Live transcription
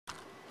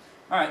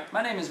Alright,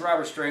 my name is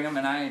Robert Stringham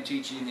and I am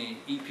teaching the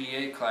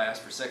EPA class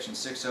for Section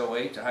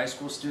 608 to high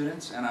school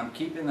students, and I'm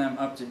keeping them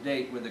up to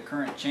date with the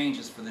current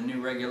changes for the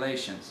new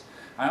regulations.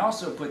 I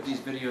also put these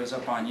videos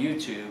up on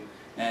YouTube,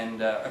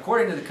 and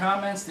according to the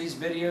comments, these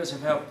videos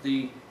have helped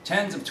the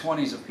tens of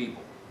 20s of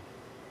people.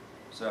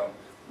 So,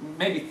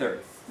 maybe 30.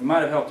 We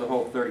might have helped a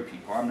whole 30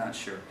 people, I'm not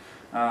sure.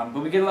 But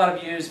we get a lot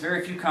of views,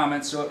 very few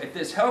comments, so if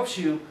this helps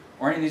you,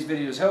 or any of these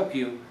videos help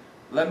you,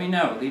 let me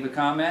know. Leave a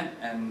comment,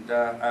 and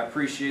I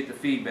appreciate the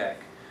feedback.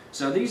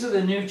 So these are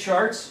the new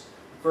charts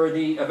for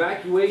the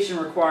evacuation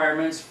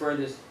requirements for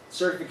the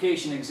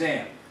certification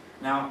exam.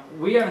 Now,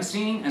 we haven't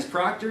seen, as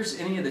proctors,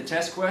 any of the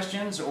test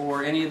questions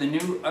or any of the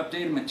new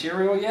updated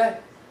material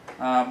yet,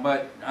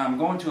 but I'm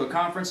going to a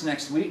conference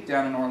next week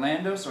down in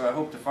Orlando, so I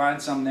hope to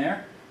find some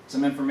there,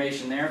 some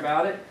information there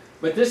about it.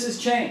 But this has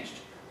changed.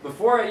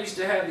 Before, I used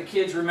to have the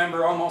kids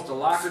remember almost a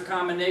locker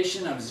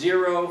combination of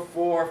 0,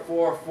 4,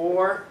 4,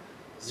 4,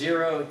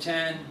 0,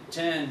 10,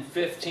 10,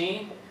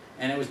 15,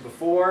 and it was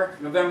before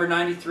November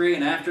 93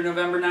 and after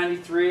November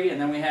 93,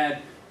 and then we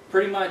had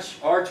pretty much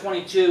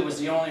R22 was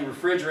the only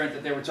refrigerant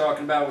that they were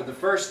talking about with the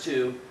first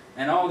two,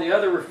 and all the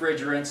other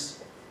refrigerants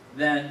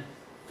then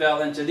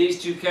fell into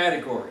these two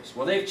categories.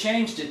 Well, they've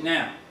changed it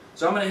now.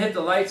 So I'm going to hit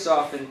the lights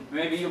off and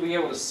maybe you'll be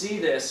able to see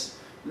this.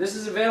 This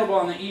is available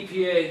on the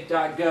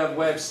EPA.gov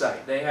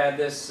website. They had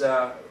this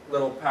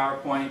little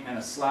PowerPoint and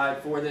a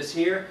slide for this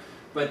here,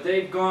 but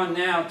they've gone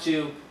now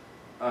to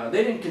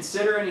they didn't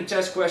consider any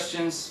test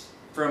questions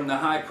from the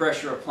high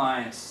pressure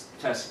appliance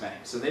test bank.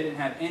 So they didn't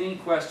have any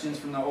questions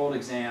from the old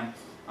exam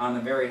on the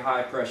very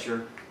high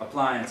pressure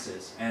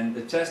appliances. And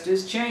the test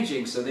is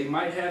changing, so they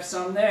might have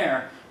some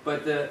there.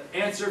 But the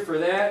answer for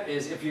that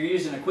is if you're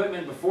using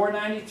equipment before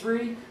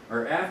 93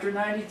 or after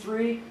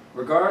 93,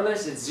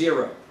 regardless, it's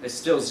 0. It's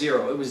still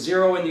 0. It was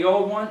 0 in the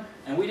old one,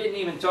 and we didn't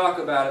even talk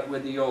about it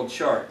with the old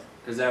chart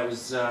because that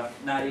was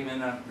not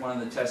even one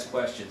of the test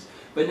questions.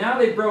 But now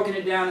they've broken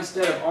it down.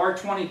 Instead of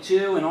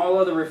R22 and all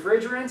other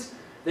refrigerants,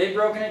 they've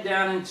broken it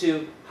down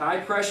into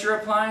high pressure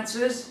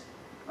appliances,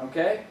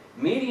 okay,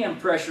 medium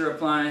pressure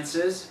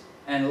appliances,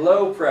 and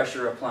low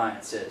pressure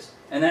appliances.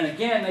 And then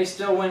again, they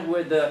still went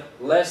with the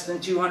less than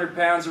 200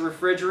 pounds of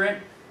refrigerant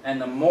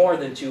and the more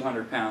than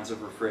 200 pounds of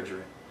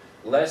refrigerant.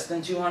 Less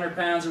than 200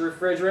 pounds of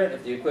refrigerant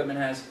if the equipment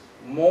has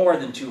more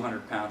than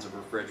 200 pounds of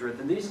refrigerant.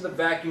 Then these are the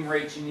vacuum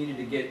rates you needed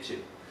to get to.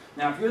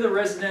 Now, if you're the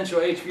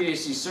residential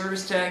HVAC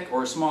service tech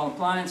or a small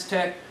appliance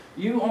tech,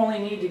 you only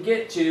need to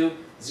get to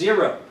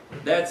 0.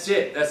 That's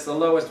it. That's the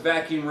lowest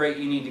vacuum rate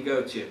you need to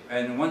go to.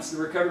 And once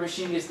the recovery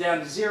machine gets down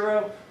to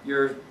 0,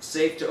 you're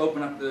safe to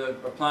open up the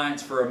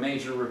appliance for a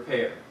major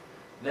repair.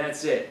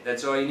 That's it.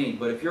 That's all you need.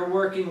 But if you're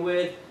working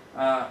with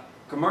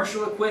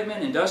commercial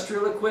equipment,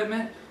 industrial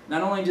equipment,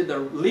 not only did the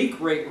leak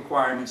rate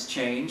requirements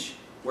change,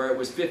 where it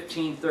was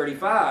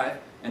 1535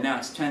 and now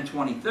it's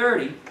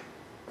 102030,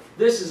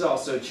 this has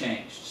also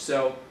changed.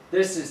 So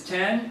this is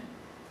 10,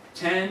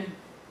 10,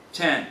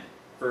 10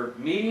 for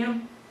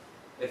medium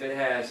if it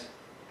has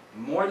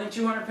more than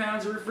 200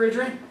 pounds of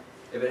refrigerant,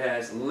 if it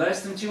has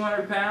less than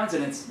 200 pounds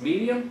and it's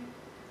medium,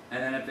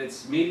 and then if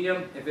it's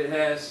medium, if it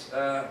has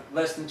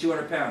less than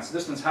 200 pounds. So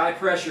this one's high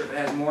pressure if it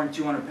has more than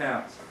 200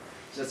 pounds.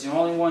 So that's the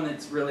only one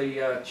that's really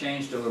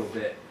changed a little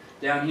bit.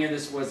 Down here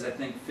this was, I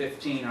think,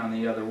 15 on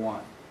the other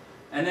one.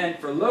 And then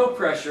for low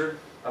pressure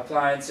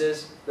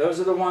appliances, those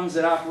are the ones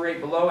that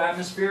operate below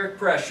atmospheric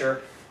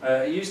pressure.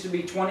 It used to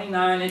be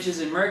 29 inches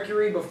in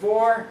mercury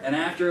before, and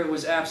after it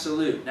was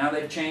absolute. Now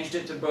they've changed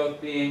it to both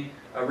being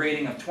a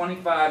rating of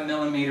 25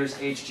 millimeters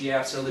HG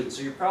absolute.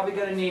 So you're probably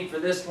going to need for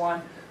this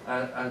one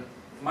a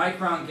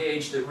micron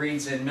gauge that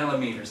reads in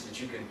millimeters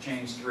that you can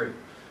change through.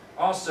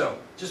 Also,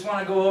 just want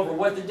to go over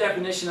what the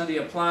definition of the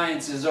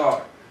appliances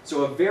are.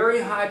 So a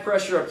very high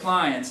pressure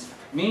appliance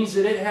means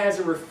that it has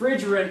a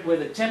refrigerant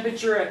with a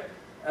temperature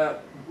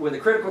with a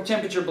critical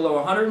temperature below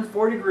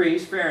 104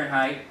 degrees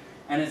Fahrenheit,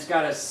 and it's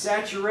got a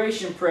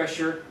saturation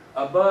pressure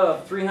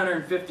above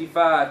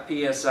 355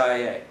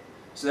 psia.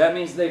 So that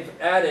means they've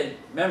added,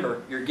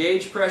 remember, your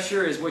gauge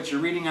pressure is what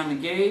you're reading on the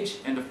gauge,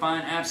 and to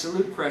find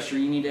absolute pressure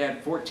you need to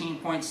add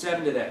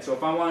 14.7 to that. So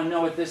if I want to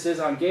know what this is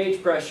on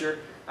gauge pressure,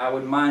 I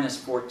would minus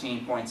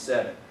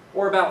 14.7,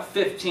 or about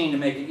 15 to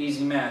make it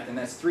easy math, and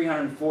that's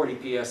 340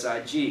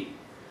 psig.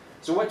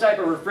 So what type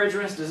of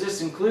refrigerants does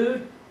this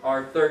include?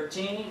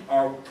 R13,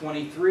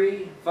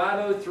 R23,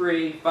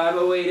 503,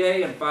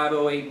 508A, and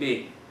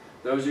 508B.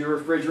 Those are your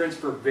refrigerants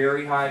for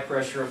very high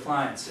pressure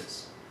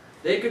appliances.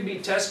 They could be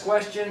test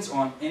questions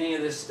on any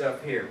of this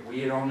stuff here.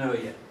 We don't know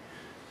yet.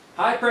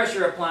 High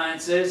pressure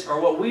appliances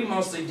are what we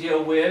mostly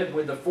deal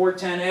with the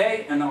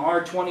 410A and the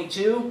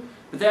R22,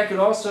 but that could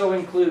also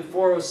include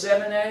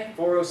 407A,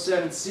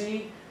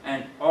 407C,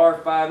 and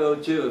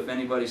R502 if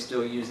anybody's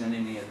still using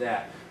any of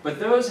that.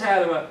 But those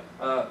had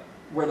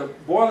where the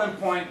boiling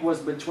point was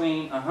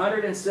between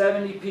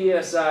 170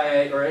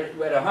 psia, or at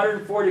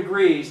 104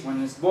 degrees,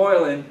 when it's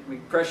boiling, we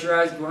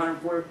pressurize it to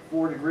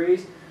 104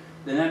 degrees,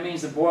 then that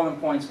means the boiling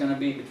point is going to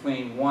be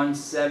between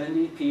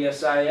 170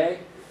 psia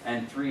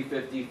and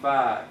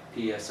 355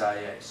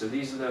 psia. So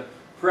these are the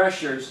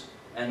pressures,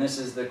 and this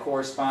is the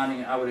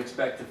corresponding I would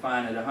expect to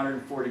find at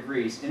 104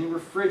 degrees, any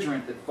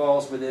refrigerant that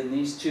falls within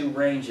these two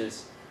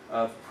ranges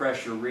of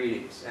pressure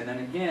readings. And then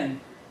again,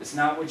 it's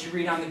not what you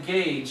read on the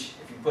gauge.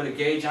 If you put a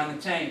gauge on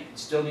the tank, you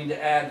still need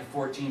to add the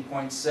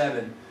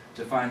 14.7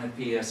 to find the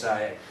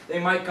PSIA. They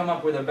might come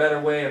up with a better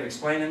way of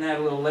explaining that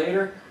a little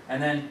later.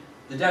 And then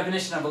the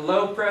definition of a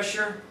low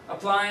pressure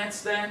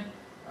appliance then,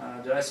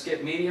 did I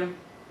skip medium?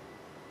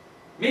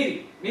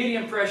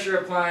 Medium pressure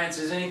appliance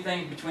is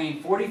anything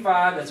between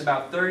 45, that's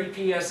about 30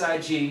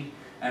 PSIG,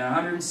 and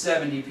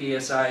 170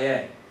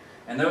 PSIA.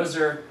 And those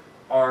are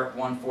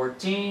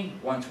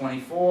R114,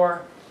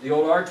 124, the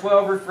old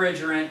R12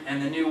 refrigerant,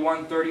 and the new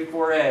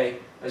 134A,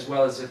 as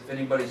well as if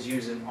anybody's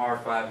using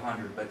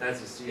R500, but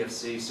that's a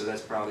CFC, so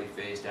that's probably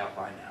phased out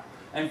by now.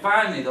 And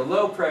finally, the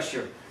low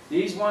pressure.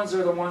 These ones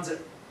are the ones that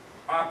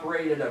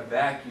operate at a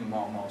vacuum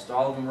almost.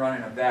 All of them run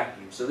in a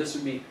vacuum. So this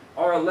would be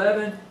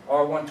R11,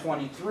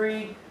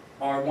 R123,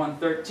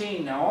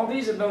 R113. Now all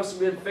these have most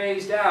been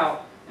phased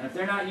out, and if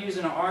they're not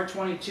using an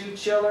R22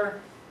 chiller,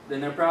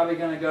 then they're probably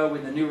going to go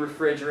with the new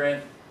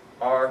refrigerant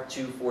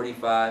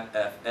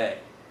R245FA.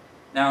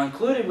 Now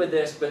included with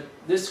this, but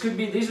this could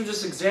be, these are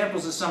just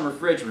examples of some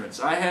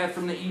refrigerants. I have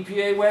from the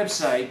EPA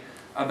website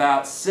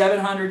about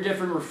 700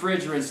 different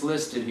refrigerants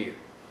listed here.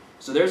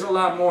 So there's a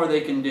lot more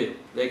they can do.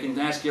 They can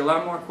ask you a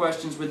lot more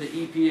questions with the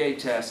EPA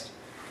test.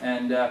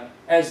 And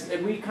as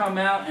we come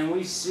out and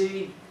we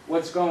see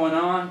what's going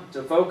on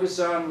to focus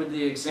on with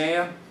the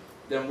exam,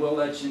 then we'll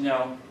let you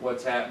know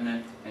what's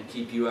happening and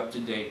keep you up to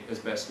date as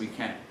best we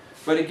can.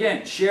 But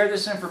again, share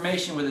this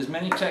information with as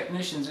many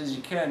technicians as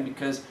you can,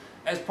 because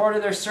as part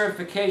of their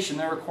certification,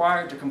 they're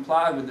required to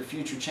comply with the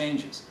future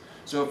changes.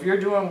 So if you're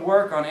doing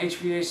work on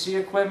HVAC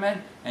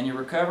equipment and you're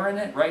recovering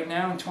it right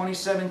now in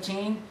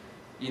 2017,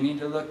 you need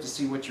to look to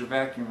see what your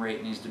vacuum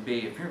rate needs to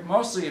be.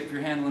 Mostly if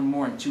you're handling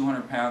more than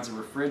 200 pounds of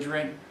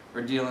refrigerant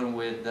or dealing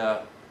with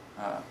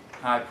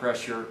high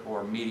pressure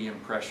or medium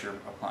pressure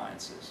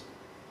appliances.